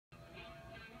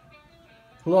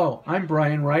Hello, I'm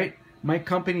Brian Wright. My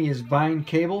company is Vine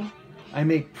Cable. I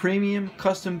make premium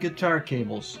custom guitar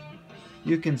cables.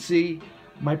 You can see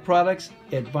my products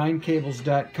at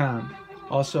vinecables.com.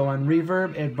 Also on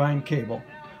Reverb at Vine Cable.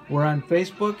 We're on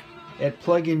Facebook at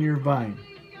Plug In Your Vine.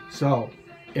 So,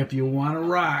 if you want to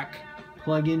rock,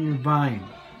 plug in your Vine.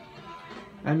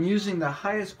 I'm using the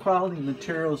highest quality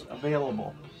materials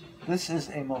available. This is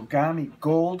a Mogami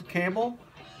Gold cable,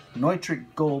 Neutrik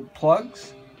Gold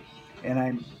plugs, and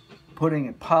I'm putting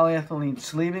a polyethylene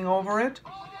sleeving over it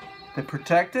to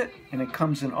protect it, and it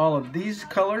comes in all of these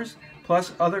colors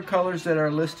plus other colors that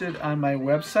are listed on my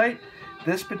website.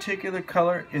 This particular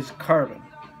color is carbon.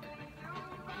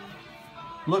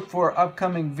 Look for an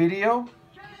upcoming video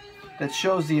that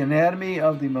shows the anatomy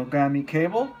of the Mogami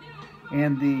cable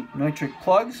and the Neutrik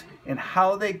plugs and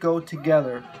how they go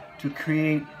together to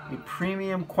create a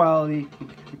premium quality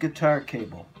guitar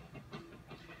cable.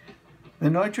 The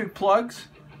Neutrik plugs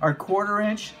are 1/4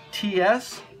 inch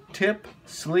TS tip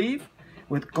sleeve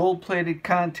with gold plated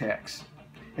contacts.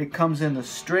 It comes in the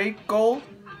straight gold,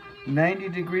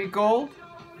 90-degree gold,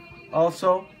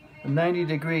 also a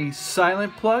 90-degree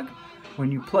silent plug.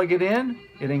 When you plug it in,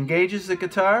 it engages the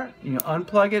guitar. You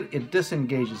unplug it, it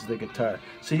disengages the guitar.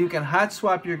 So you can hot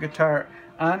swap your guitar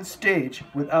on stage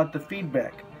without the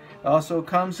feedback. It also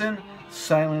comes in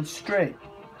silent straight.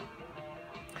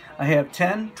 I have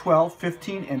 10, 12,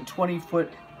 15, and 20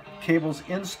 foot cables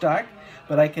in stock,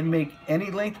 but I can make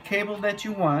any length cable that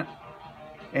you want,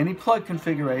 any plug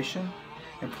configuration,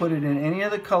 and put it in any of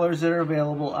the colors that are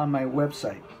available on my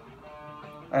website.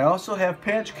 I also have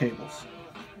patch cables.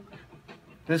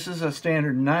 This is a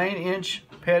standard 9-inch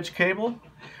patch cable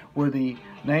where the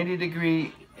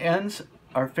 90-degree ends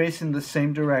are facing the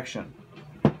same direction.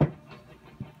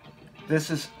 This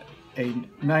is a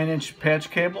 9-inch patch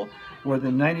cable where the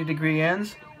 90-degree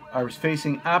ends are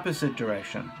facing opposite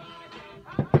direction.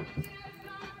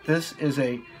 This is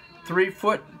a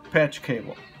 3-foot patch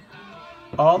cable.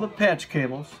 All the patch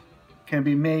cables can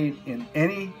be made in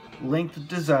any length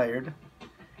desired,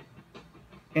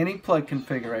 any plug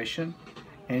configuration,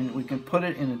 and we can put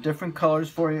it in different colors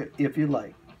for you if you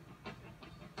like.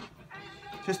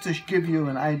 Just to give you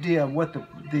an idea of what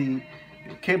the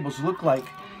cables look like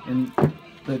in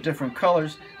the different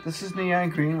colors, this is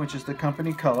neon green, which is the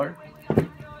company color.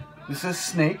 This is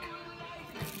snake,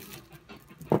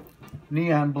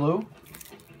 neon blue,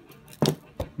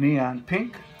 neon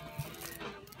pink,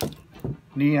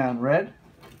 neon red,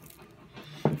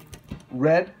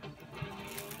 red,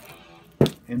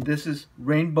 and this is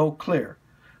rainbow clear.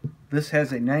 This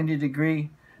has a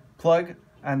 90-degree plug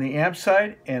on the amp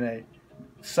side and a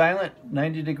silent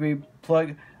 90-degree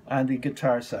plug on the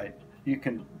guitar side. You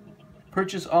can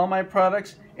purchase all my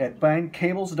products at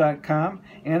vinecables.com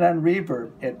and on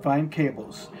Reverb at Vine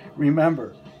Cables.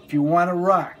 Remember, if you want to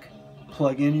rock,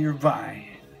 plug in your Vine.